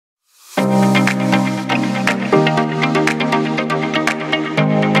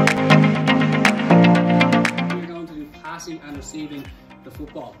receiving the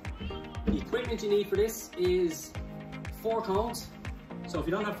football. The equipment you need for this is 4 cones. So if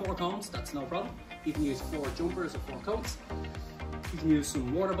you don't have 4 cones, that's no problem. You can use 4 jumpers or 4 cones. You can use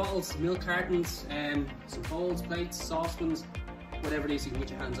some water bottles, milk cartons, some bowls, plates, saucepans, whatever it is you can get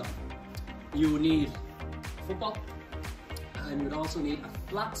your hands on. You would need football, and you would also need a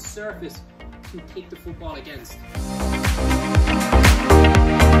flat surface to kick the football against.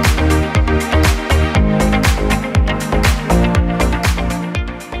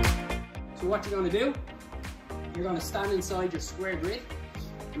 So what you're going to do, you're going to stand inside your square grid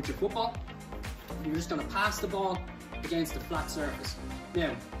with your football. You're just going to pass the ball against the flat surface.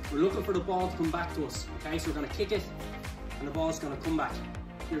 Now, we're looking for the ball to come back to us, okay? So we're going to kick it, and the ball's going to come back.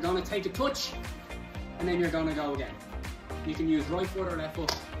 You're going to take a touch, and then you're going to go again. You can use right foot or left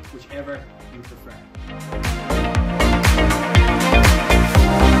foot, whichever you prefer.